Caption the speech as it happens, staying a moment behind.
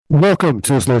Welcome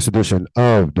to this latest edition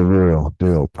of the Real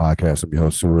Deal Podcast. I'm your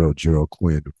host, Surreal Gerald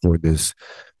Quinn, for this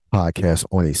podcast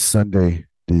on a Sunday,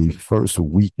 the first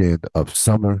weekend of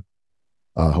summer.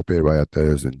 I hope everybody out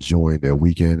there is enjoying their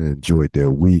weekend and enjoyed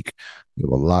their week. We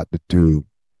have a lot to do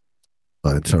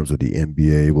in terms of the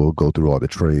NBA. We'll go through all the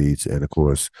trades and, of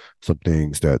course, some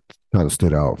things that kind of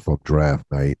stood out from draft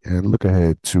night and look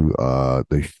ahead to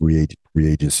the free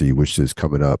agency, which is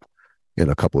coming up in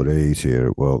a couple of days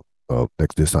here. Well,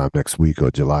 next week, or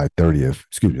July 30th,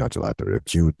 excuse me, not July 30th,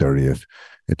 June 30th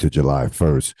into July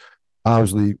 1st.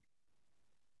 Obviously,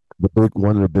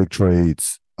 one of the big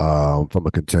trades from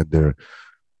a contender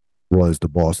was the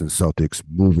Boston Celtics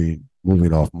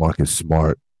moving off Marcus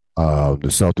Smart. The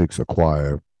Celtics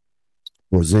acquire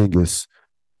Porzingis,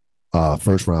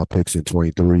 first round picks in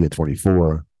 23 and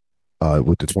 24,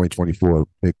 with the 2024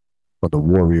 pick from the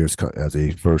Warriors as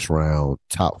a first round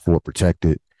top four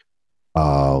protected.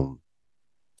 Um,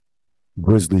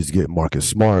 Grizzlies get Marcus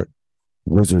Smart.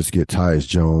 Wizards get Tyus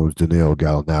Jones, Danilo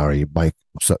Gallinari, Mike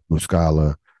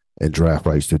Muscala, and draft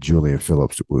rights to Julian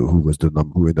Phillips, who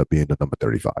ended up being the number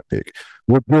 35 pick.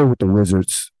 We're good with the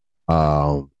Wizards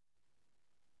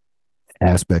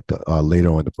aspect later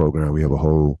on in the program. We have a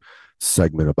whole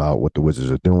segment about what the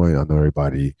Wizards are doing. I know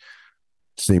everybody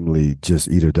seemingly just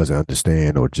either doesn't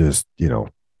understand or just,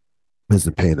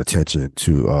 isn't paying attention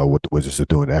to what the Wizards are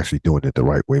doing, actually doing it the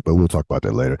right way. But we'll talk about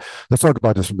that later. Let's talk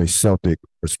about this from a Celtic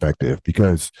perspective,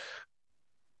 because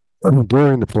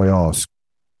during the playoffs,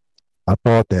 I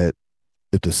thought that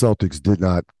if the Celtics did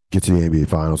not get to the NBA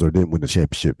Finals or didn't win the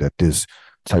championship, that this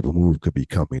type of move could be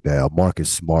coming down. Marcus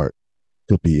Smart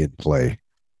could be in play.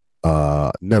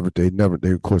 Of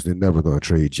course, they're never going to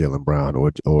trade Jaylen Brown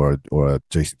or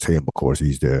Jason Tatum. Of course,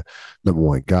 he's their number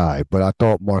one guy. But I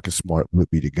thought Marcus Smart would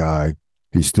be the guy.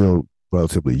 He's still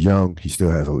relatively young. He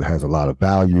still has a lot of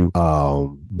value.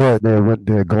 But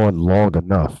they're going long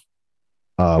enough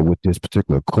with this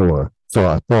particular core. So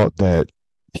I thought that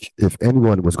if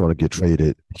anyone was going to get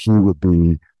traded, he would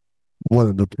be one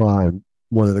of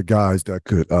the guys that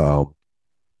could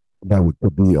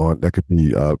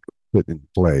be put in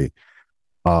play.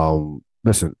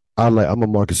 Listen, I'm a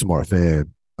Marcus Smart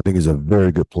fan. I think he's a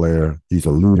very good player. He's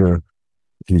a leader.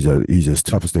 He's as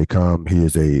tough as they come. He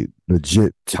is a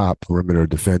legit top perimeter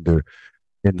defender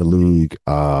in the league.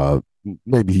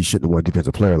 Maybe he shouldn't have won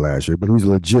defensive player last year, but he's a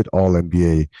legit all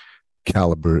NBA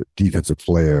caliber defensive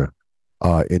player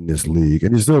in this league.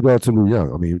 And he's still relatively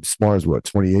young. I mean, Smart is what,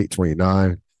 28,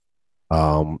 29.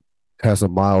 Has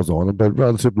some miles on him, but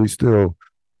relatively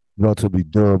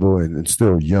durable and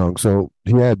still young. So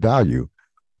he had value.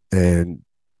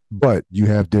 But you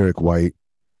have Derek White.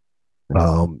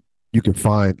 You can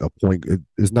find a point.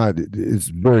 It's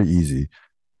very easy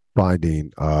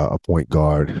finding a point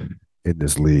guard in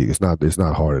this league. It's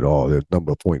not hard at all. There's a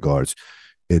number of point guards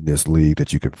in this league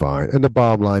that you can find. And the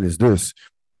bottom line is this,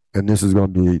 and this is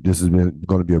going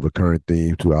to be a recurring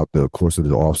theme throughout the course of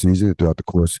the offseason, throughout the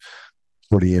course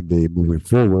for the NBA moving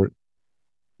forward.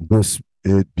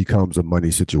 It becomes a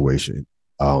money situation.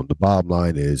 The bottom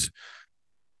line is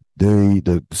the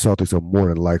Celtics are more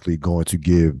than likely going to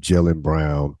give Jaylen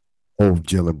Brown and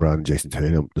Jason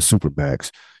Tatum the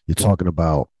supermax. You're talking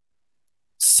about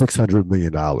 $600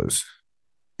 million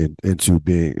into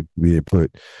being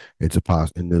put into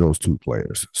those two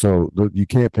players. So you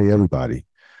can't pay everybody.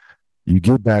 You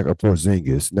get back a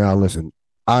Porzingis. Now, listen,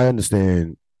 I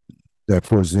understand that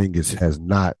Porzingis has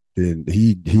not been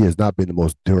the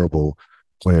most durable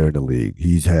player in the league.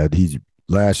 He's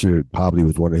last year probably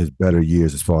was one of his better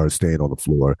years as far as staying on the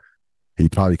floor. He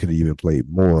probably could have even played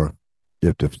more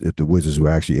if the Wizards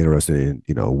were actually interested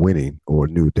in winning or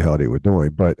knew what the hell they were doing.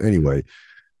 But anyway,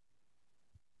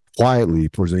 quietly,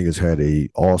 Porzingis had a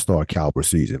all-star caliber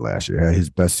season last year. Had his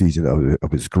best season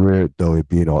of his career, though it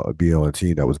being on a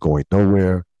team that was going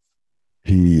nowhere.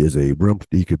 He's a rim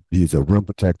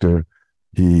protector.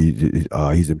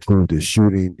 He's improved his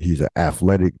shooting. He's an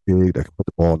athletic big that can put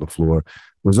the ball on the floor.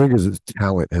 Porzingis'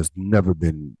 talent has never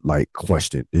been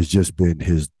questioned. It's just been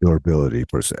his durability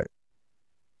per se.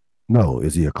 No,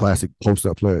 is he a classic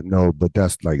post-up player? No, but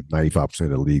that's 95% of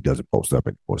the league doesn't post up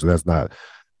anymore. So it's not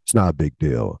a big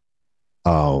deal.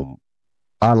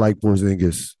 I like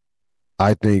Porzingis.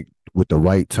 I think with the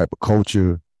right type of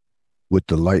culture, with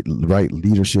the right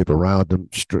leadership around him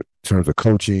in terms of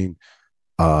coaching,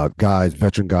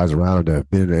 veteran guys around him that have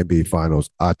been in the NBA Finals,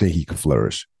 I think he could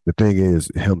flourish. The thing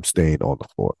is him staying on the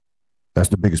floor. That's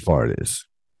the biggest part of this.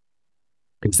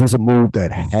 Is this a move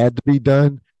that had to be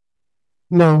done?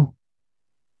 No.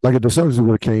 Like if the Celtics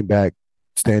would have came back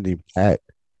standing pat,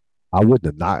 I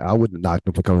wouldn't have knocked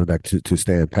them for coming back to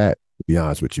stand pat. to be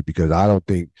honest with you, because I don't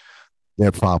think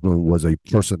their problem was a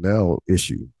personnel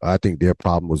issue. I think their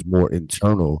problem was more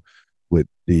internal with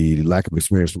the lack of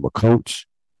experience from a coach,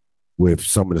 with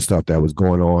some of the stuff that was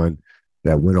going on,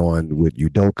 that went on with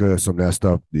Udoka, some of that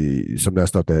stuff,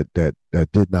 that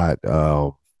did not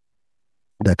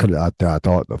that could have, I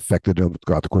thought, affected them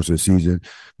throughout the course of the season.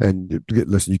 And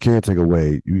listen, you can't take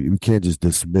away, you can't just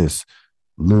dismiss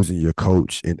losing your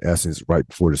coach in essence right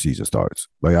before the season starts.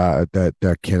 Like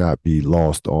that cannot be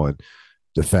lost on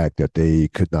the fact that they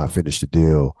could not finish the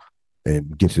deal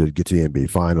and get to the NBA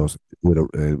Finals with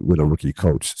a rookie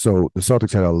coach. So the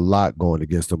Celtics had a lot going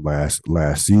against them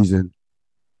last season.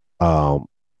 Um,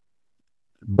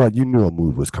 but you knew a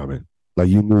move was coming. Like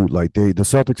you knew, like the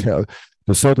Celtics are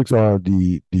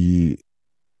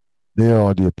they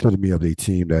are the epitome of a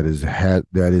team that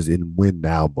is in win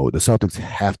now mode. The Celtics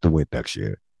have to win next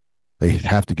year. They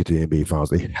have to get to the NBA Finals.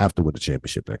 They have to win the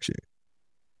championship next year.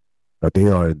 But they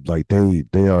are like they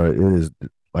are. It is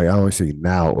like I don't say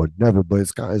now or never, but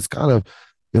it's kind of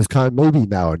maybe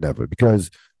now or never,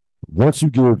 because once you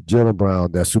give Jaylen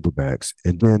Brown that supermax,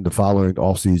 and then the following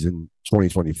offseason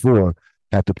 2024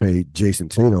 have to pay Jason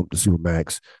Tatum the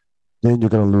supermax, then you're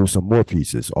going to lose some more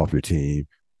pieces off your team,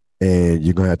 and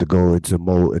you're going to have to go into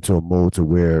a mode to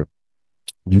where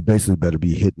you basically better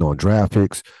be hitting on draft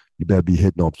picks. You better be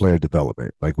hitting on player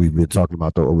development, like we've been talking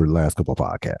about over the last couple of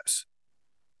podcasts.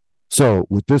 So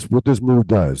what this move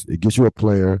does, it gets you a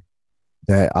player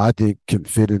that I think can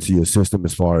fit into your system,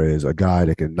 as far as a guy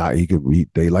that can not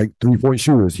they like 3-point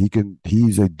shooters.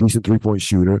 He's a decent 3-point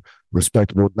shooter,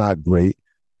 respectable, not great.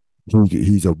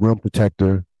 He's a rim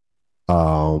protector.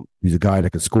 He's a guy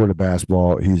that can score the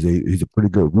basketball. He's a pretty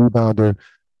good rebounder.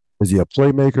 Is he a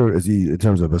playmaker? Is he, in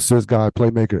terms of assist guy,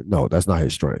 playmaker? No, that's not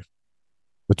his strength.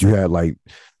 But you had like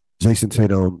Jason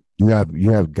Tatum. You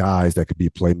have guys that could be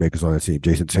playmakers on the team.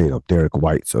 Jason Tatum, Derek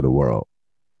Whites of the world.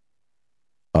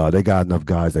 They got enough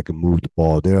guys that can move the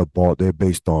ball. They're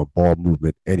based on ball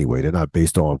movement anyway. They're not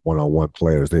based on one-on-one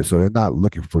players. So they're not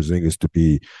looking for Porzingis to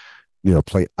be,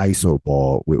 play ISO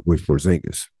ball with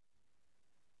Porzingis.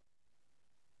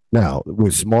 Now,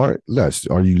 with Smart,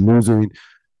 are you losing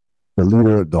the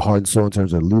leader, the heart and soul in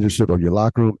terms of leadership of your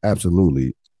locker room?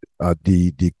 Absolutely.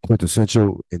 The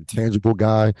quintessential intangible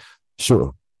guy,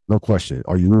 sure, no question.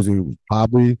 Are you losing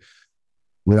probably,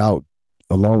 without,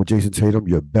 along with Jason Tatum,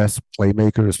 your best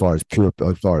playmaker as far as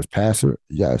passer?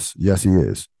 Yes, he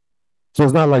is. So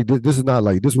it's not like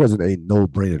this wasn't a no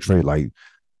brainer trade. Like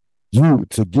you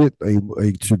to get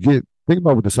think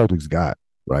about what the Celtics got,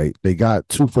 right? They got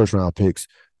 2 first-round picks,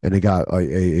 and they got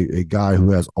a guy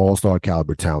who has all-star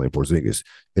caliber talent, Porzingis.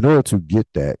 In order to get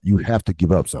that, you have to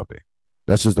give up something.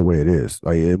 That's just the way it is.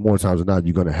 Like, more times than not,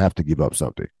 you're going to have to give up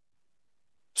something.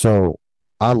 So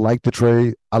I like the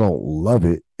trade. I don't love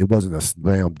it. It wasn't a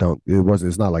slam dunk.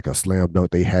 It's not like a slam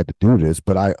dunk. They had to do this,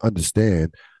 but I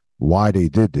understand why they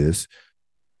did this.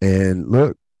 And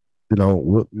look,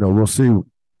 we'll see.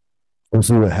 We'll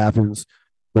see what happens.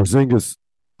 Porzingis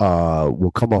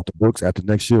will come off the books after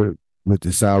next year with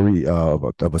the salary of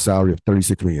a salary of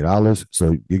 $36 million.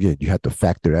 So again, you have to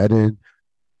factor that in.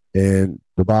 And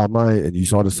the bottom line, and you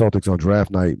saw the Celtics on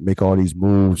draft night make all these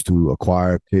moves to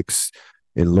acquire picks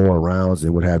in lower rounds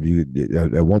and what have you.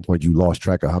 At one point, you lost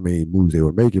track of how many moves they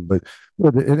were making. But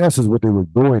in essence, what they were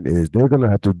doing is they're going to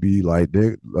have to be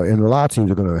and a lot of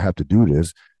teams are going to have to do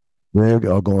this. They're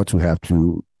going to have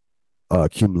to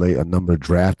accumulate a number of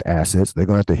draft assets. They're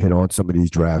going to have to hit on some of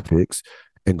these draft picks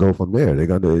and go from there. They're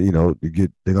going to,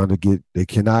 they're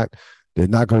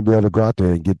not going to be able to go out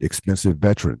there and get expensive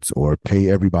veterans or pay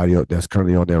everybody that's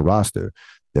currently on their roster.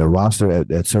 Their roster at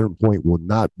a certain point will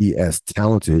not be as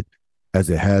talented as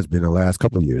it has been the last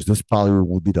couple of years. This probably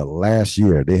will be the last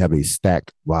year they have a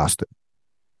stacked roster.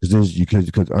 Because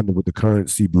under with the current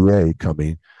CBA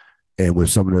coming, and with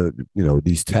some of the,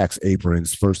 these tax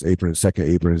aprons, first apron, second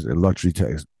aprons, and luxury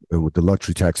tax, and with the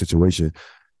luxury tax situation,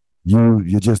 you're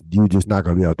just not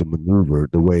going to be able to maneuver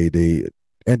the way they.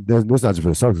 And that's not just for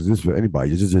the Celtics; this is for anybody.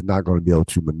 You're just not going to be able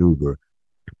to maneuver.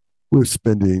 We're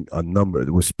spending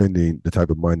the type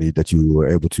of money that you were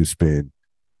able to spend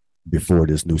before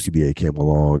this new CBA came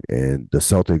along, and the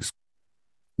Celtics.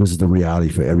 This is the reality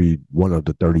for every one of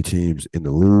the 30 teams in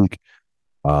the league.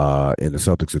 And the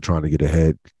Celtics are trying to get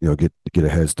ahead, get a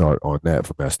head start on that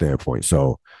from that standpoint.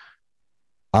 So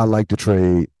I like the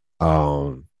trade.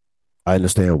 I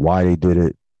understand why they did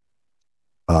it.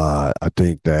 I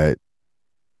think that,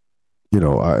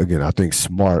 I think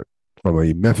Smart from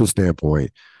a Memphis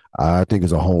standpoint, I think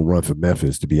it's a home run for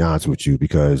Memphis, to be honest with you,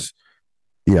 because,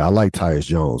 I like Tyus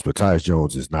Jones, but Tyus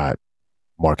Jones is not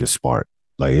Marcus Smart.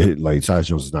 Like Tyus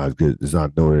Jones is not as good. Is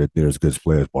not nowhere near as good as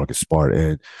player as Marcus Smart.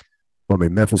 And from a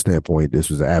Memphis standpoint, this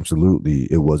was absolutely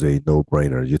it was a no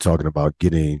brainer. You're talking about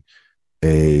getting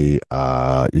you're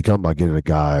talking about getting a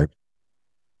guy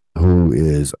who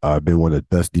is been one of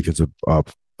the best defensive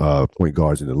point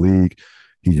guards in the league.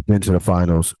 He's been to the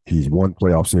finals. He's won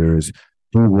playoff series.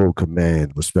 He will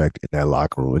command respect in that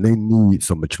locker room, and they need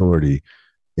some maturity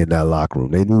in that locker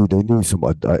room. They need some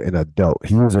an adult.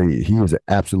 He is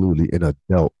absolutely an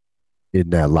adult in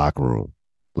that locker room.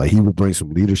 Like he will bring some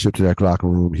leadership to that locker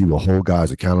room. He will hold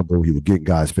guys accountable. He will get in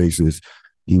guys' faces.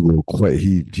 He will quit.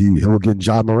 He'll get in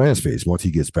Ja Morant's face once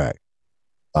he gets back.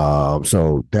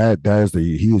 So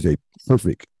he is a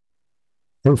perfect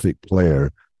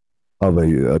player of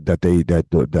a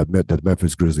that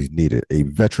Memphis Grizzlies needed a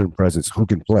veteran presence who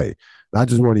can play, not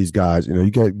just one of these guys. You know,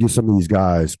 you get some of these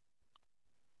guys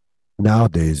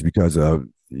nowadays because of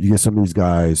you get some of these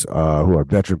guys who are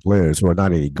veteran players who are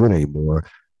not any good anymore.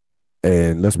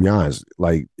 And let's be honest,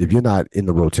 like if you're not in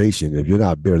the rotation, if you're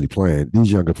not barely playing,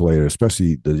 these younger players,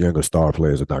 especially the younger star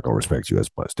players, are not going to respect you as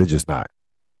much. They're just not.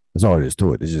 That's all there is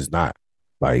to it. It's just not.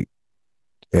 Like,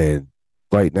 and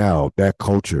right now, that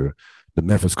culture, the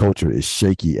Memphis culture, is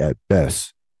shaky at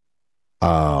best.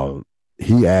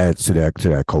 He adds to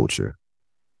that culture.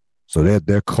 So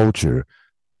their culture,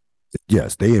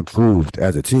 yes, they improved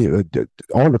as a team.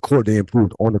 On the court, they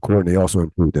improved on the court, and they also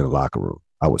improved in the locker room,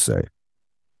 I would say,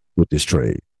 with this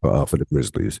trade for the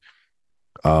Grizzlies.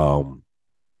 Um,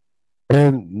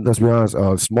 and let's be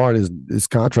honest, Smart is his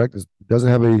contract doesn't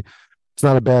have a. It's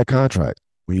not a bad contract.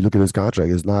 When you look at his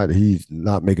contract, it's not. He's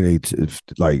not making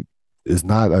like. It's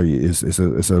not a.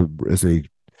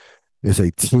 It's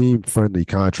a team friendly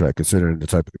contract considering the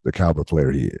type of the caliber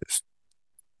player he is.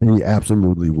 And he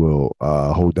absolutely will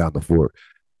hold down the fort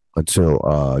until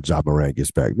Ja Morant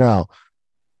gets back. Now,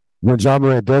 when Ja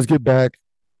Morant does get back,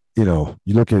 you know,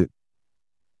 you look at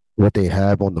what they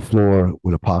have on the floor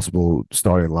with a possible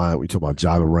starting line. We talk about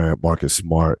Ja Morant, Marcus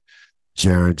Smart,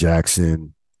 Jaren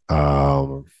Jackson,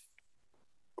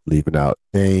 leaving out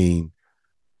Dane,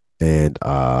 and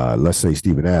let's say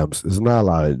Steven Adams. There's not a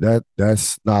lot of that.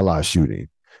 That's not a lot of shooting.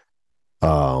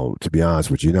 To be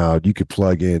honest with you, now you could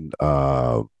plug in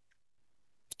the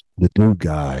new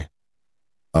guy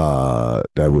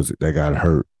that got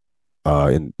hurt.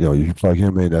 And you know, you plug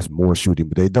him in, that's more shooting,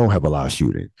 but they don't have a lot of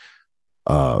shooting.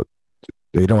 Uh,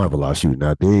 they don't have a lot of shooting.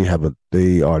 Now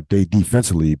they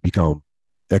defensively become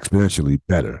exponentially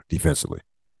better defensively.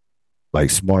 Like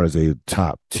Smart is a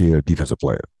top tier defensive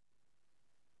player,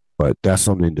 but that's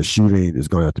something the shooting is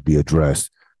going to have to be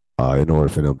addressed in order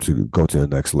for them to go to the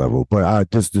next level. But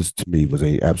this to me was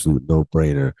a absolute no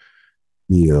brainer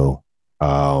deal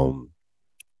for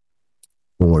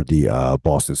the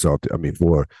Boston Celtics. I mean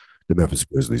for the Memphis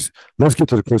Grizzlies. Let's get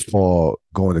to the Chris Paul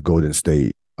going to Golden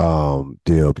State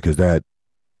deal because that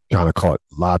kind of caught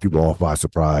a lot of people off by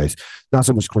surprise. Not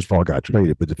so much Chris Paul got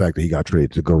traded, but the fact that he got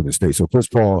traded to Golden State. So Chris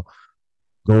Paul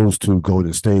goes to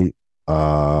Golden State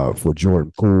for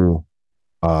Jordan Poole.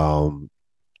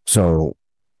 So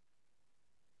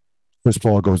Chris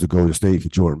Paul goes to Golden State for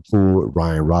Jordan Poole,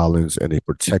 Ryan Rollins, and a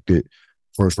protected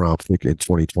first round pick in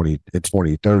 2020 in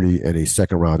 2030 and a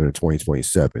second rounder in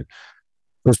 2027.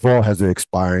 Chris Paul has an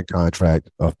expiring contract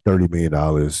of $30 million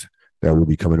that will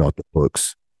be coming off the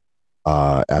books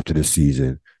after this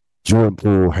season. Jordan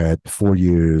Poole had 4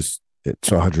 years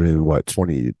to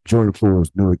 120. Jordan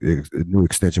Poole's new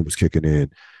extension was kicking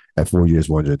in at 4 years,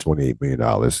 $128 million.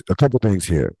 A couple things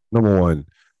here. Number one,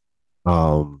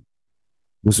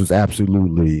 this was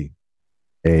absolutely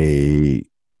a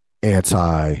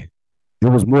anti. It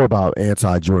was more about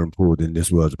anti Jordan Poole than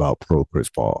this was about pro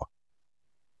Chris Paul.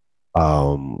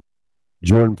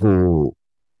 Jordan Poole,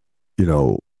 you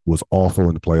know, was awful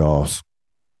in the playoffs.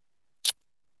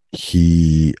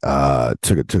 He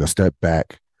took a step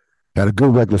back, had a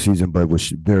good regular season, but was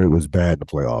bad in the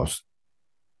playoffs.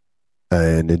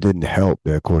 And it didn't help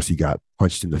that, of course, he got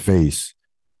punched in the face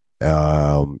in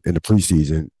the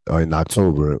preseason in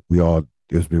October.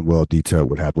 It's been well detailed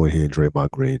what happened with him and Draymond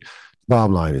Green.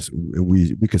 Bottom line is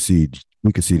we could see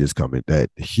this coming, that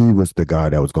he was the guy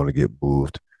that was going to get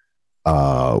moved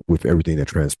with everything that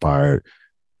transpired.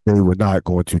 They were not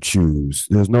going to choose.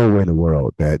 There's no way in the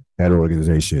world that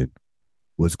organization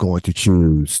was going to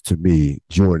choose, to me,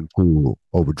 Jordan Poole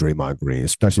over Draymond Green,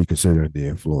 especially considering the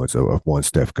influence of one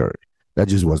Steph Curry. That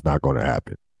just was not going to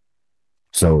happen.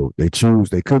 So they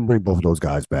couldn't bring both of those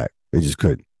guys back. They just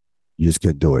couldn't. You just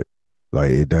couldn't do it.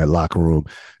 Like in that locker room.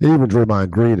 And even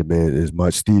Draymond Green admitted as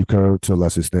much, Steve Kerr to a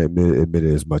lesser extent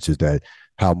admitted as much as that,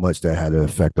 how much that had an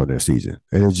effect on their season.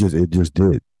 And it just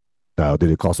did. Now,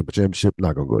 did it cost them a championship?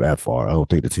 Not going to go that far. I don't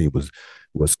think the team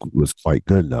was quite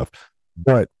good enough.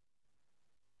 But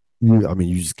I mean,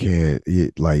 you just can't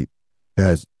like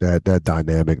that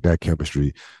dynamic, that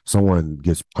chemistry. Someone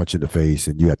gets punched in the face,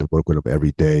 and you have to work with them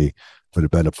every day for the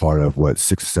better part of what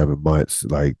 6 or 7 months.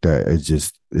 Like that, it's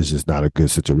just not a good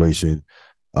situation.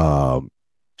 Um,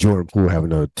 Jordan Poole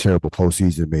having a terrible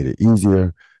postseason made it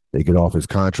easier. They get off his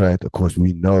contract. Of course,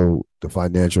 we know the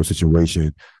financial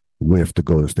situation with the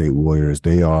Golden State Warriors.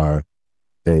 They are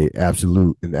an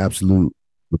absolute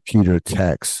repeater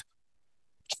tax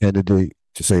candidate,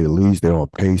 to say the least. They're on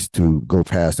pace to go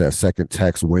past that second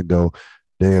tax window.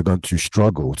 They are going to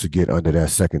struggle to get under that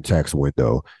second tax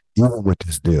window, even with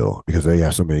this deal, because they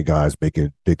have so many guys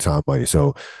making big time money.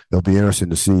 So it'll be interesting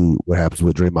to see what happens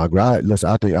with Draymond Green. Listen,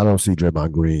 I don't see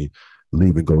Draymond Green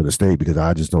leaving Golden State because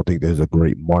I just don't think there's a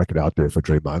great market out there for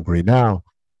Draymond Green. Now,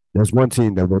 there's one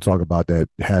team that we'll talk about that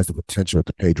has the potential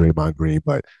to pay Draymond Green,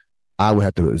 but I would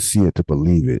have to see it to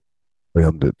believe it for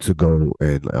him to go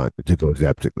and to go to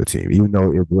that particular team. Even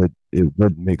though it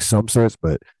would make some sense,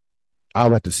 but I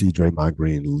would have to see Draymond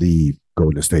Green leave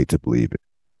Golden State to believe it.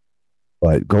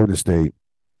 But Golden State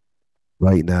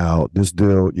right now, this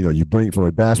deal, you bring from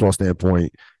a basketball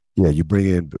standpoint, yeah, you bring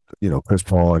in Chris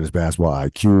Paul and his basketball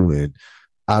IQ, and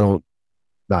I don't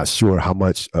not sure how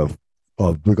much of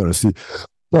we're going to see.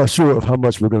 Not sure of how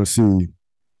much we're going to see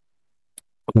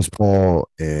Chris Paul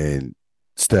and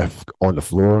Steph on the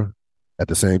floor at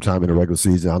the same time in the regular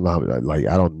season. I'm not like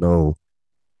I don't know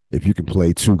if you can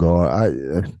play two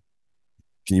guard.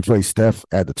 Can you play Steph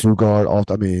at the two guard?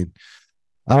 I mean,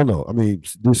 I don't know. I mean,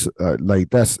 this like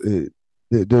that's it,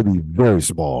 they'll be very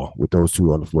small with those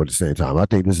two on the floor at the same time. I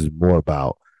think this is more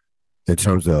about in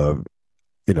terms of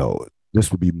you know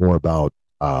this would be more about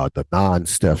the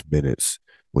non-Steph minutes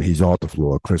when he's off the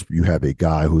floor. Chris, you have a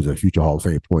guy who's a future Hall of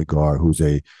Fame point guard who is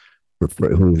a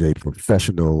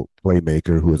professional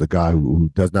playmaker, who is a guy who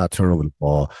does not turn over the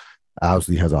ball,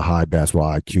 obviously has a high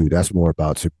basketball IQ. That's more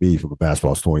about, to me, from a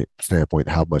basketball standpoint,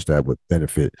 how much that would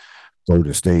benefit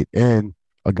Golden State. And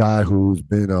a guy who's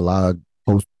been in a lot of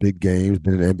post big games,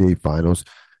 been in the NBA Finals.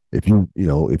 If you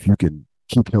can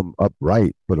keep him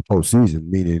upright for the postseason,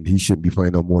 meaning he shouldn't be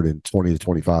playing no more than 20 to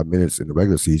 25 minutes in the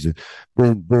regular season,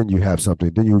 then you have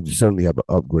something. Then you certainly have an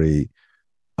upgrade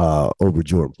over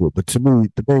Jordan Poole. But to me,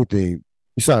 the main thing,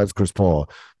 besides Chris Paul,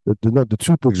 the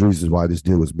two biggest reasons why this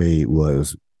deal was made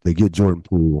was they get Jordan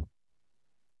Poole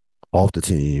off the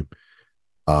team,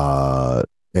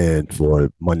 and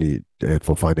for money and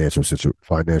for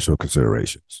financial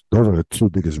considerations. Those are the two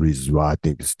biggest reasons why I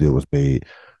think this deal was made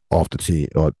off the team,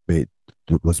 or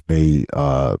was made.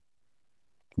 Now,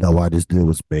 why this deal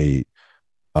was made,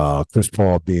 Chris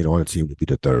Paul being on the team would be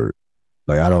the third.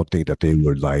 Like, I don't think that they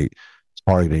were like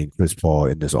targeting Chris Paul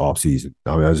in this offseason.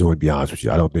 I mean, I just want to be honest with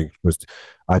you. I don't think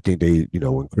I think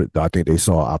I think they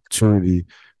saw opportunity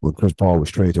when Chris Paul was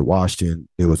traded to Washington.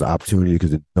 It was an opportunity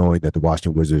because knowing that the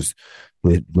Washington Wizards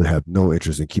would have no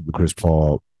interest in keeping Chris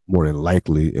Paul, more than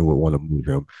likely, and would want to move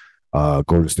him.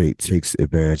 Golden State takes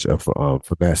advantage of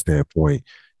from that standpoint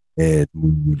and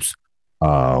moves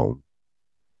um,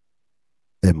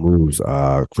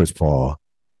 Chris Paul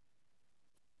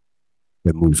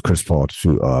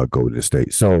to Golden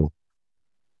State. So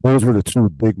those were the two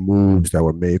big moves that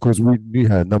were made. Of course, we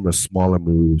had a number of smaller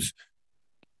moves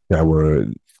that were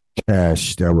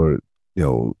cash that were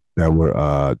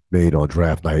made on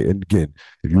draft night. And again,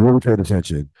 if you really paid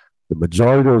attention, the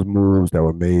majority of those moves that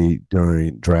were made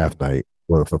during draft night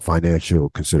were for financial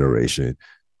consideration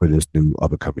for this new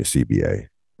up and coming CBA.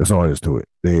 That's all there is to it.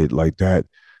 They like that.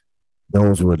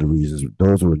 Those were the reasons.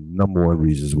 Those were number one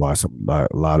reasons why a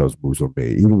lot of those moves were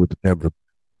made. Even with the Denver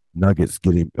Nuggets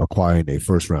acquiring a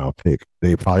first round pick,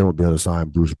 they probably won't be able to sign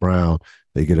Bruce Brown.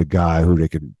 They get a guy who they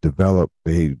can develop.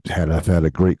 Have had a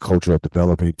great culture of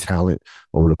developing talent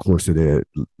over the course of their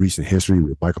recent history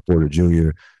with Michael Porter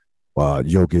Jr.,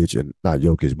 Jokic, and not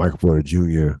Jokic, Michael Porter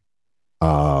Jr.,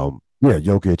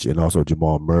 Jokic, and also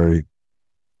Jamal Murray.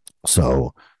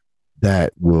 So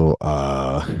that will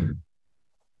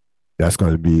that's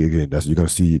going to be, again, you're going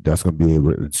to see that's going to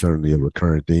be certainly a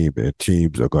recurring theme, and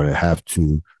teams are going to have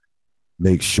to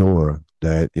make sure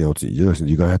that listen,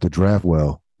 you're going to have to draft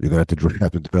well. You're going to have to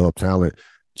draft and develop talent.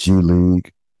 G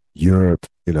League, Europe,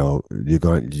 you're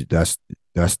going. That's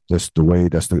just the way.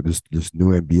 This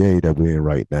new NBA that we're in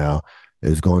right now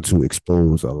is going to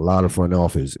expose a lot of front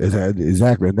office.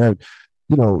 Exactly, and that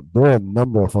there are a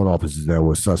number of front offices that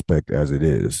were suspect as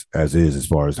is as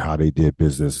far as how they did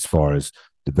business, as far as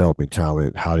developing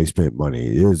talent, how they spent money.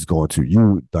 It is going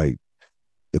to the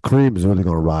cream is really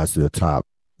going to rise to the top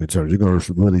in terms. You're going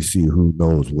to really see who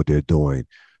knows what they're doing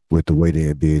with the way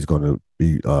the NBA is going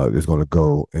to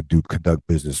go and do conduct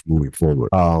business moving forward.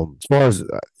 As far as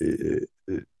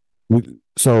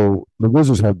so the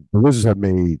Wizards have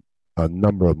made a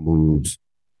number of moves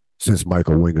since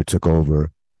Michael Winger took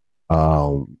over,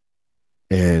 um,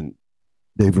 and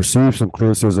they've received some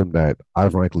criticism that I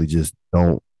frankly just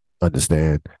don't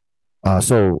understand.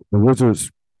 So the Wizards,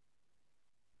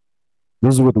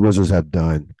 this is what the Wizards have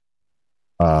done.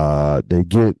 They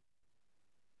get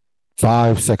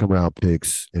 5 second-round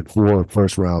picks and 4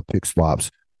 first-round pick swaps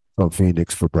from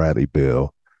Phoenix for Bradley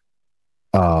Beal.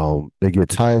 They get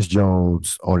Tyus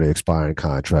Jones on an expiring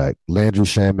contract, Landry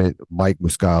Shamet, Mike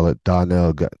Muscala,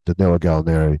 Danilo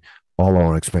Gallinari, all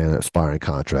on expiring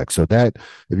contracts. So that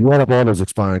if you add up all those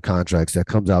expiring contracts, that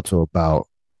comes out to about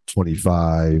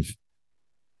 25,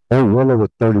 well over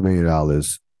 $30 million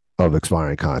of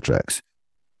expiring contracts.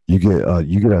 You get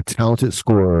a talented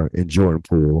scorer in Jordan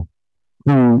Poole,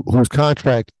 whose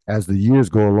contract as the years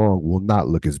go along will not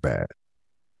look as bad.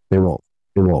 They won't.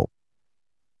 It won't.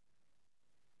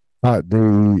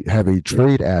 They have a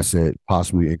trade asset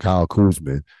possibly in Kyle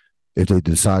Kuzma if they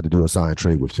decide to do a sign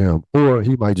trade with him, or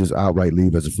he might just outright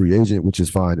leave as a free agent, which is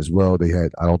fine as well. I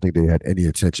don't think they had any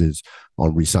intentions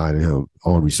on resigning him.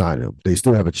 They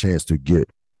still have a chance to get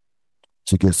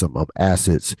some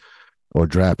assets or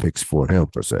draft picks for him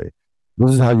per se.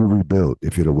 This is how you rebuild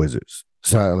if you're the Wizards.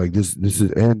 So like this is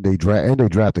and they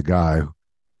draft a guy.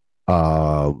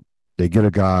 They get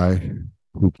a guy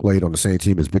who played on the same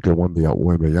team as Victor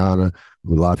Wembanyama,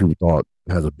 who a lot of people thought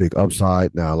has a big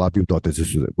upside. Now, a lot of people thought this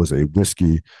was a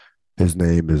risky. His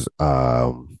name is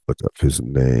what's up his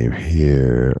name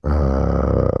here?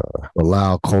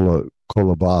 Bilal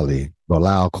Kolabali,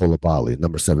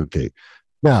 number 7 pick.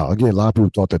 Now, again, a lot of people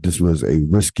thought that this was a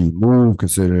risky move,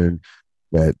 considering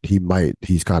that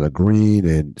he's kind of green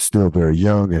and still very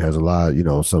young and has a lot,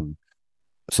 some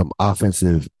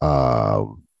offensive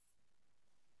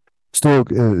still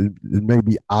it may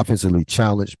be offensively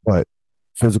challenged, but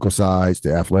physical size,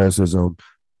 the athleticism,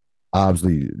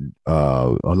 obviously,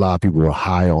 a lot of people are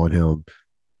high on him.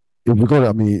 If you're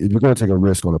gonna take a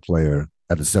risk on a player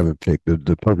at the 7th pick,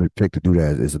 the perfect pick to do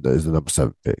that is the number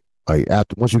 7 pick. Like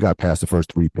once you got past the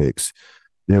first 3 picks,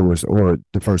 or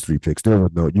the first 3 picks, there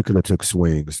was no, you could have took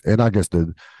swings, and I guess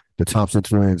the Thompson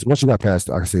twins. Once you got past,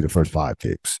 I can say the first 5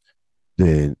 picks,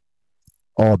 then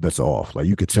all bets are off. Like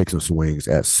you could take some swings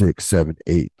at 6, 7,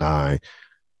 8, 9,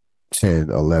 10,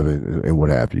 11, and what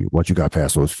have you. Once you got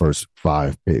past those first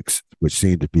 5 picks, which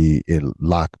seemed to be in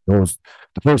the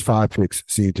first 5 picks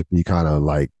seemed to be kind of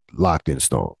like locked in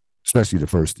stone, especially the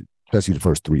first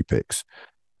 3 picks.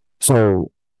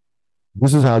 So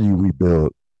this is how you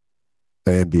rebuild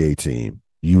the NBA team.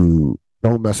 You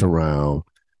don't mess around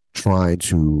trying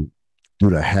to do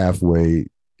the halfway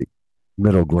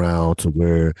middle ground to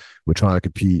where we're trying to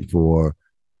compete for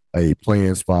a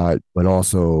playing spot, but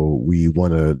also we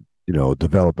want to,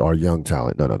 develop our young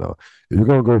talent. No, no, no. If you're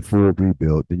going to go for a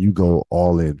rebuild, then you go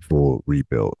all in for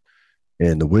rebuild.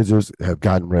 And the Wizards have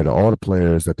gotten rid of all the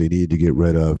players that they need to get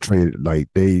rid of. Traded like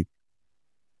they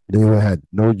had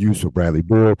no use for Bradley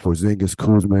Beal, Porzingis,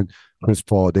 Kuzma, Chris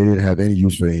Paul. They didn't have any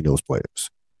use for any of those players,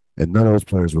 and none of those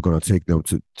players were going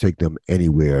to take them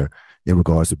anywhere in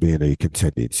regards to being a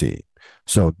contending team.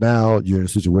 So now you're in a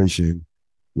situation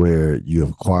where you have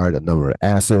acquired a number of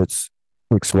assets,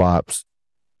 quick swaps,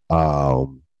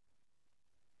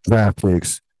 draft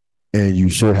picks, and you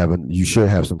should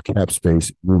have some cap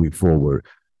space moving forward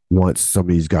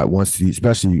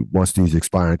especially once these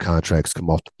expiring contracts come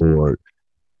off the board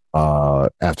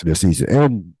after the season.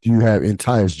 And you have in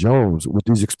Tyus Jones with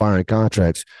these expiring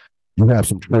contracts, you have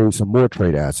some more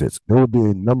trade assets. There will be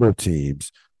a number of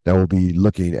teams that will be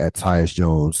looking at Tyus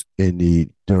Jones when the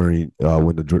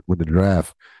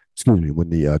draft, when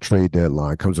the trade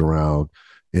deadline comes around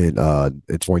in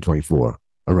 2024.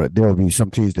 All right, there will be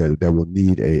some teams that will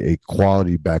need a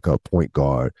quality backup point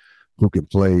guard who can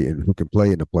play in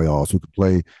the playoffs, who can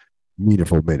play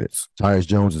meaningful minutes. Tyus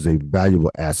Jones is a valuable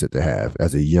asset to have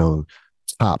as a young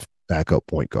top backup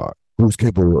point guard more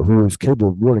than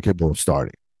capable of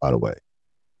starting, by the way.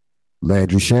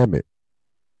 Landry Shamet,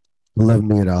 $11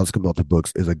 million coming off the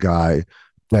books, is a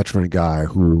veteran guy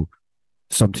who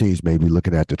some teams may be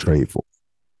looking at to trade for.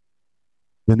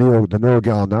 Danilo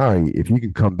Gallinari, if he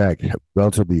can come back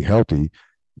relatively healthy,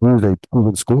 who's a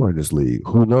proven scorer in this league?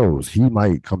 Who knows? He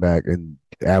might come back and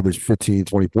average 15,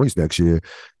 20 points next year.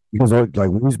 Because like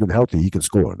when he's been healthy, he can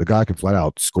score. The guy can flat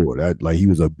out score.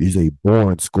 He's a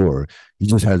born scorer. He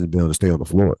just hasn't been able to stay on the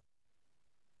floor.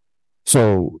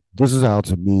 So this is how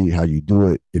you do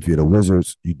it. If you're the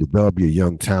Wizards, you develop your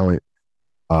young talent.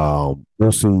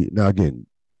 We'll see. Now again,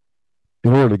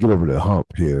 in order to get over the hump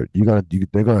here, they're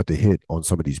gonna have to hit on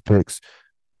some of these picks.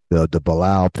 The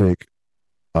Bilal pick,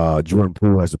 Jordan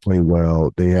Poole has to play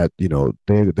well. They had, they're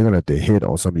gonna have to hit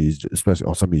on some of these, especially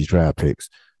on some of these draft picks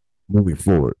moving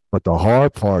forward. But the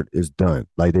hard part is done.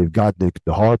 Like they've got the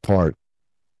hard part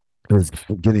is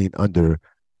getting from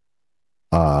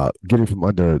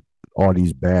under all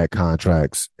these bad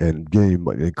contracts and getting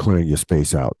and clearing your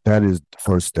space out. That is the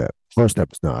first step. First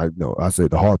step is not. I know. I say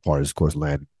the hard part is, of course,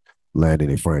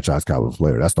 landing a franchise caliber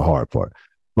player. That's the hard part.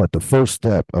 But the first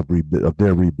step of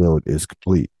their rebuild is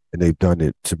complete, and they've done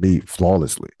it to me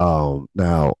flawlessly.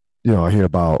 Now I hear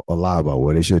about a lot about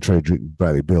where they should have traded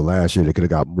Bradley Beal last year. They could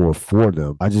have got more for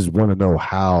them. I just want to know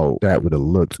how that would have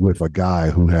looked with a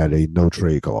guy who had a no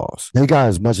trade clause. They got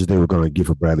as much as they were going to give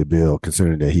for Bradley Beal,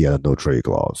 considering that he had a no trade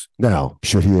clause. Now,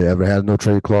 should he have ever had a no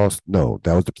trade clause? No,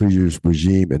 that was the previous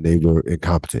regime, and they were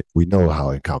incompetent. We know how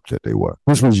incompetent they were.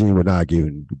 This regime would not give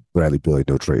Bradley Beal a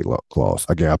no trade clause.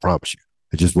 Again, I promise you,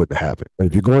 it just wouldn't happen. But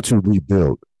if you're going to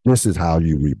rebuild, this is how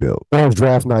you rebuild. On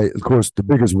draft night, of course, the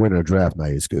biggest winner of draft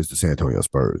night is the San Antonio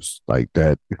Spurs. Like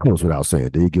that, it goes without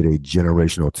saying. They get a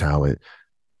generational talent.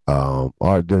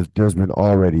 There's been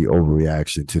already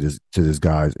overreaction to this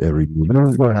guy's every move. And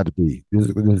this is going to have to be. This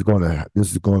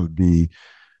is going to be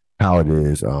how it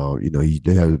is.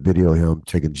 They have a video of him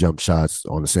taking jump shots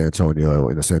on the San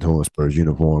Antonio Spurs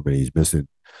uniform, and he's missing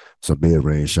some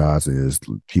mid-range shots, and his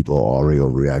people are already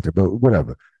overreacting. But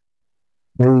whatever.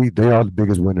 They are the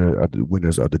biggest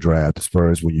winners of the draft. The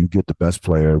Spurs, when you get the best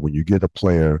player, when you get a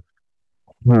player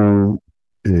who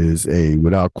is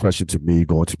without question to me,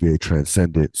 going to be a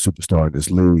transcendent superstar in this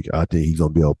league, I think he's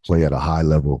going to be able to play at a high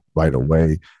level right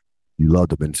away. You love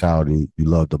the mentality, you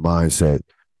love the mindset,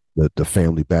 the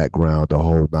family background, the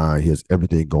whole nine. He has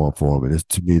everything going for him, and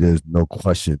to me, there's no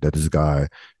question that this guy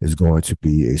is going to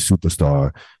be a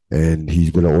superstar, and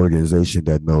he's with an organization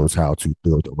that knows how to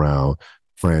build around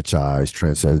franchise,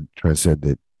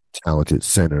 transcendent, talented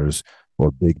centers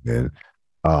or big men.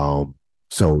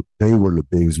 So they were the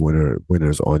biggest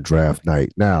winners on draft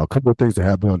night. Now, a couple of things that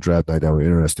happened on draft night that were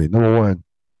interesting. Number one,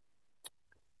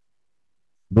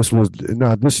 this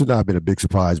should not have been a big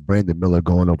surprise. Brandon Miller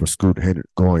being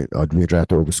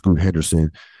drafted over Scoot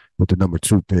Henderson with the number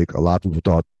 2 pick. A lot of people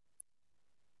thought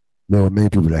there were many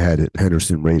people that had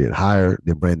Henderson rated higher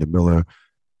than Brandon Miller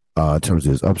in terms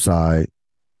of his upside.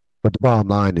 But the bottom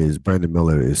line is Brandon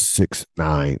Miller is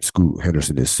 6'9", Scoot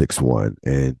Henderson is 6'1",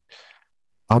 and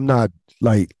I'm not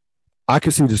like I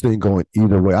can see this thing going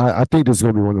either way. I think this is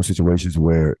going to be one of those situations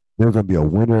where there's going to be a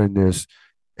winner in this,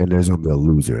 and there's going to be a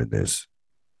loser in this,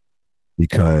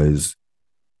 because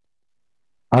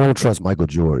I don't trust Michael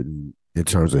Jordan in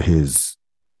terms of his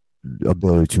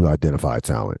ability to identify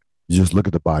talent. You just look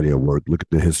at the body of work, look at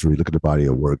the history, look at the body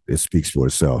of work. It speaks for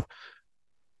itself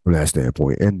from that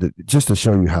standpoint. And just to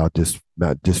show you how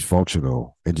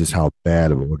dysfunctional and just how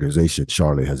bad of an organization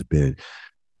Charlotte has been,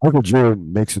 Michael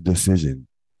Jordan makes a decision,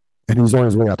 and he's on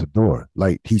his way out the door.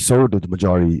 Like he sold the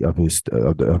majority of his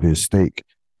stake.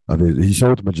 He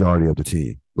sold the majority of the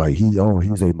team. Like he's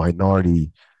a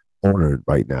minority owner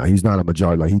right now. He's not a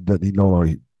majority. Like he no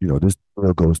longer. This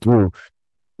deal goes through.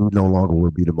 He no longer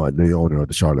will be the owner of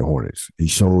the Charlotte Hornets. He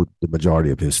sold the majority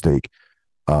of his stake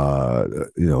to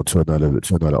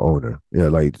another owner. Yeah,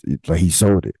 like he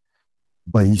sold it.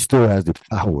 But he still has the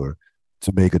power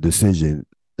to make a decision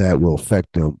that will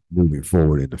affect them moving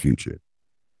forward in the future.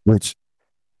 Which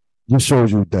just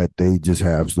shows you that they just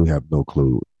absolutely have no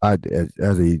clue. As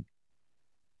a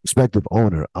prospective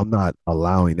owner, I'm not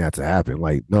allowing that to happen.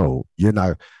 Like, no, you're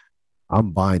not.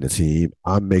 I'm buying the team.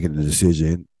 I'm making the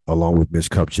decision along with Mitch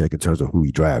Kupchak in terms of who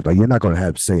he drafts. Like, you're not going to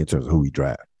have say in terms of who he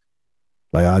drafts.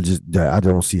 Like, I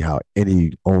don't see how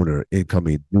any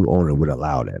incoming new owner would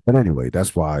allow that. But anyway,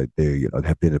 that's why they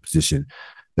have been in a position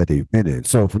that they've been in.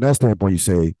 So from that standpoint, you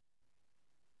say,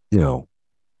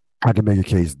 I can make a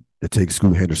case to take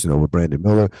Scoot Henderson over Brandon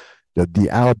Miller.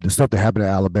 The stuff that happened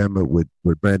at Alabama with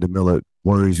Brandon Miller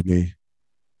worries me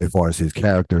as far as his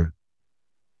character.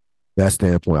 That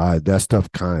standpoint, that stuff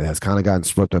has gotten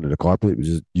swept under the carpet.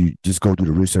 You just go do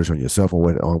the research on yourself on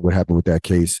what happened with that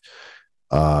case,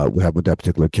 what happened with that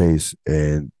particular case,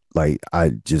 and like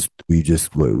we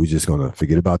just gonna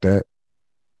forget about that.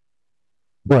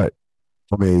 But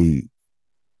from a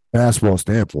basketball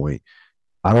standpoint,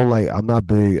 I'm not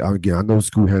big. Again, I know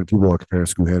people are comparing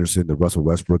Scoot Henderson to Russell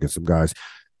Westbrook and some guys.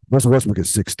 Russell Westbrook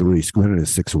is 6'3", Scoot Henderson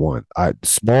is 6'1".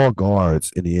 Small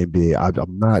guards in the NBA,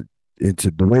 I'm not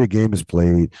into the way the game is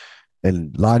played,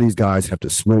 and a lot of these guys have to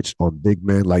switch on big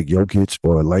men like Jokic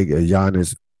or like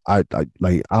Giannis.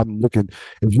 I'm looking.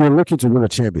 If you're looking to win a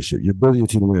championship, you're building your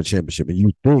team to win a championship, and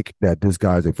you think that this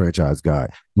guy's a franchise guy.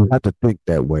 You have to think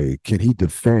that way. Can he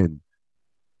defend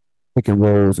pick and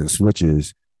rolls and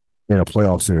switches in a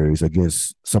playoff series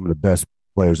against some of the best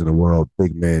players in the world,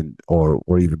 big men or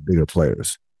even bigger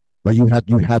players? Like you have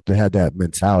to have that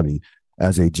mentality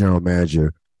as a general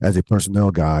manager, as a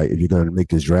personnel guy. If you're going to make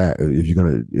this draft, if you're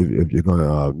going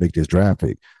to make this draft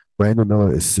pick, Brandon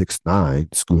Miller is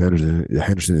 6'9", Scoot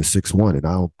Henderson is 6'1", and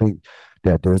I don't think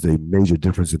that there's a major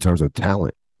difference in terms of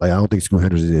talent. Like I don't think Scoot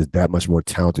Henderson is that much more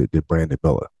talented than Brandon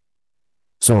Miller.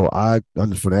 So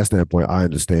from that standpoint, I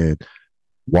understand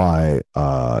why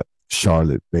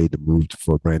Charlotte made the move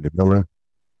for Brandon Miller.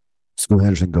 Scoot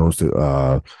Henderson goes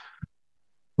to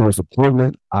first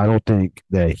appointment. I don't think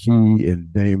that he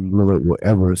and Dame Lillard will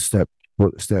ever step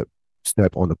on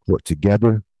the court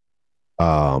together.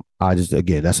 I just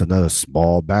again that's another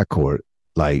small backcourt,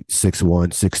 like 6'1",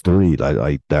 6'3",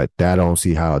 like that. I don't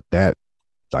see how that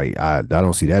I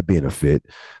don't see that being a fit.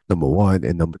 Number one,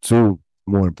 and number two,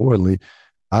 more importantly,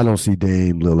 I don't see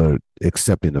Dame Lillard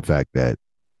accepting the fact that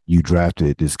you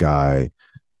drafted this guy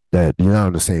that you're not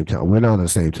on the same time. We're not on the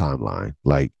same timeline.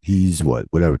 Like he's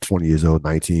whatever, 20 years old,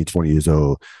 19, 20 years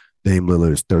old. Dame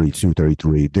Lillard is 32,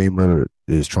 33. Dame Lillard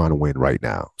is trying to win right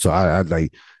now. So I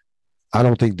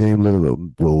don't think Dame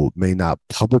Lillard may not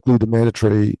publicly demand a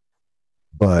trade,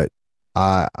 but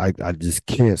I just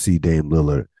can't see Dame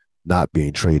Lillard not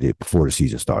being traded before the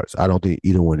season starts. I don't think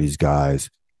either one of these guys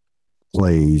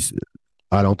plays.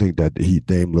 I don't think that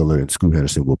Dame Lillard and Scoot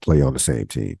Henderson will play on the same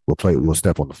team. We'll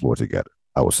step on the floor together,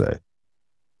 I would say.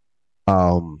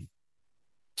 Um,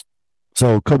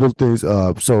 so a couple of things.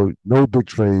 So no big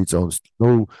trades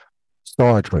no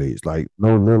star trades, like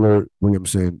no Lillard,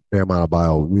 Williamson, Bam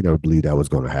Adebayo. We never believed that was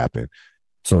going to happen.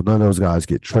 So none of those guys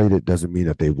get traded. Doesn't mean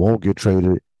that they won't get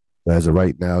traded. As of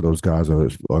right now, those guys are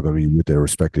going to be with their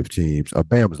respective teams.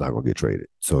 Bam is not going to get traded,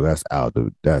 so that's out.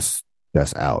 That's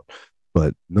out.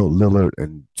 But no, Lillard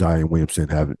and Zion Williamson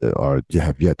have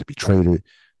yet to be traded.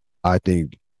 I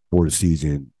think for the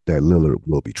season that Lillard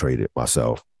will be traded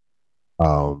myself.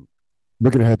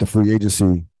 Looking ahead to free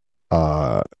agency,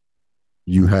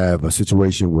 you have a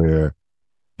situation where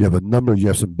you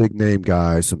have some big name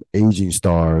guys, some aging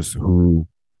stars who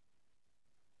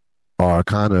I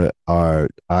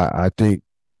think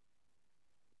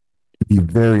it'd be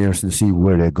very interesting to see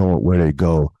where they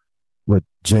go with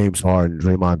James Harden,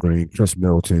 Draymond Green, Chris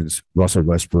Middleton's, Russell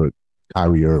Westbrook,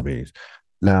 Kyrie Irving's.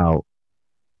 Now,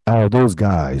 out of those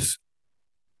guys,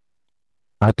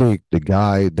 I think the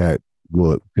guy that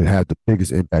could have the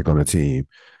biggest impact on the team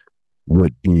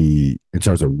would be, in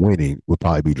terms of winning, would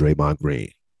probably be Draymond Green,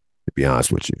 to be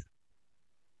honest with you.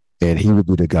 And he would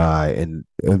be the guy, and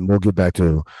we'll get back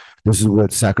to this is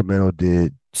what Sacramento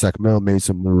did. Sacramento made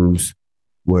some moves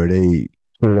where they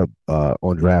cleared up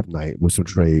on draft night with some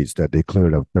trades that they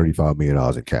cleared up $35 million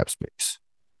in cap space.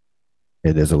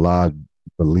 And there's a lot of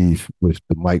belief with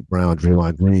the Mike Brown,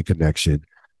 Draymond Green connection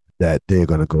that they're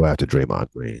going to go after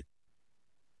Draymond Green.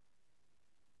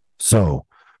 So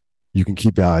you can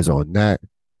keep your eyes on that.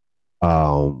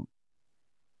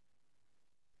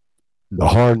 The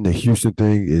Harden and Houston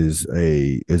thing is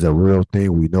a real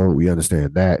thing. We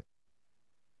understand that.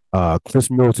 Chris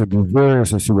Middleton, be very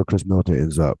interesting to see where Chris Middleton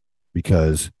ends up,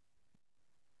 because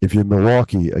if you're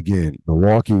Milwaukee,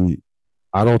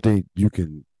 I don't think you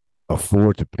can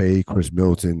afford to pay Chris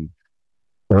Middleton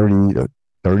 30 to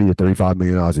 $35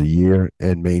 million a year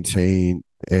and maintain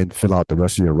and fill out the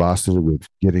rest of your roster with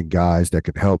getting guys that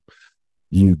can help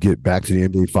you get back to the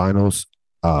NBA Finals.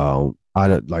 I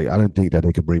didn't think that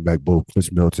they could bring back both Chris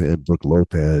Middleton and Brook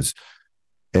Lopez.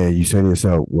 And you say to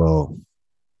yourself, well,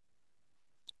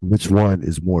 which one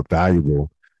is more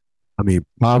valuable? I mean,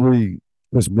 probably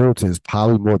Chris Middleton is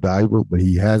probably more valuable, but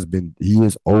he is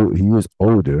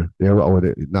older. They're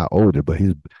older, not older, but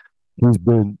he's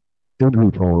been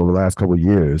injury prone over the last couple of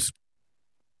years.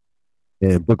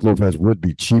 And Brook Lopez would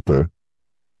be cheaper.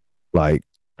 Like,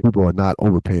 people are not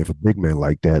overpaying for big men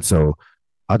like that. So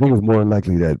I think it's more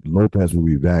likely that Lopez will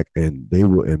be back and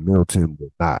Middleton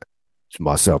will not. To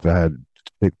myself, I had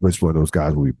to pick which one of those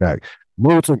guys will be back.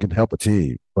 Middleton can help a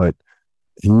team, but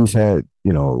he's had,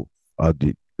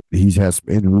 he's had some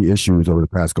injury issues over the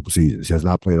past couple of seasons. He has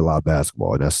not played a lot of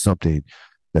basketball, and that's something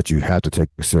that you have to take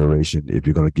into consideration if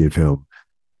you're going to give him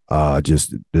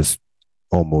just this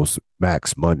almost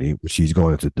max money, which he's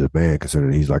going into demand,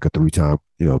 considering he's like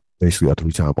basically a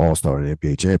three-time All-Star and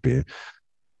NBA champion.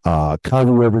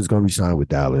 Kyrie Irving is going to be signed with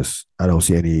Dallas. I don't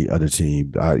see any other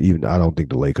team. I don't think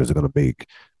the Lakers are going to make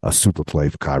a super play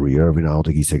for Kyrie Irving. I don't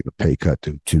think he's taking a pay cut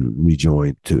to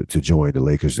rejoin to join the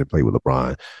Lakers and play with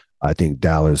LeBron. I think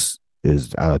Dallas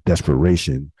is out of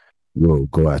desperation will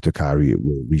go after Kyrie,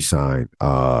 will re-sign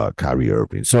Kyrie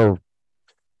Irving. So,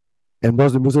 and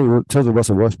in terms of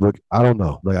Russell Westbrook, I don't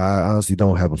know. Like I honestly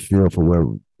don't have a feel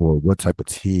for what type of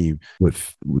team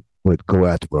would go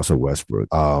after Russell Westbrook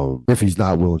if he's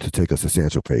not willing to take a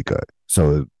substantial pay cut.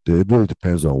 So it really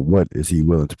depends on what is he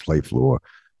willing to play for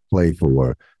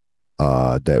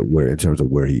that where in terms of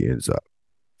where he ends up.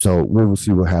 So we will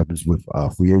see what happens with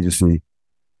free agency.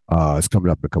 It's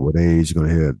coming up in a couple of days. You're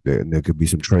going to hear there could be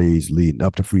some trades leading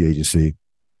up to free agency.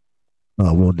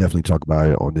 We'll definitely talk about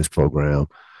it on this program.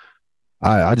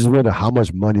 I just wonder how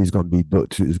much money is going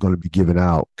to be given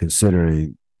out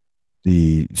considering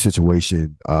the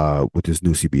situation with this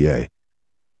new CBA.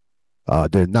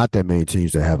 There are not that many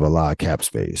teams that have a lot of cap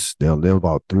space. There are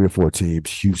about 3 or 4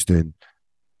 teams. Houston,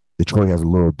 Detroit has a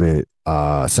little bit.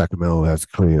 Sacramento has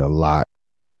created a lot.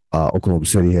 Oklahoma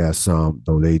City has some,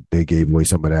 though they gave away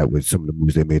some of that with some of the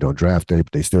moves they made on draft day,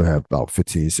 but they still have about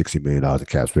 $15-16 million of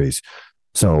cap space.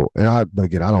 So, and I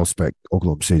don't expect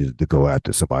Oklahoma City to go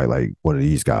after somebody like one of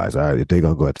these guys. If they're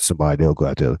gonna go after somebody, they'll go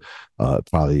after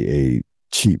probably a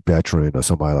cheap veteran or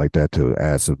somebody like that to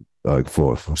add some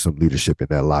for some leadership in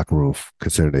that locker room,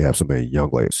 considering they have so many young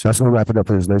players. That's gonna wrap it up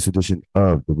for this latest edition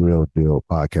of the Real Deal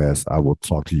Podcast. I will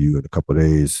talk to you in a couple of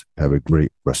days. Have a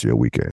great rest of your weekend.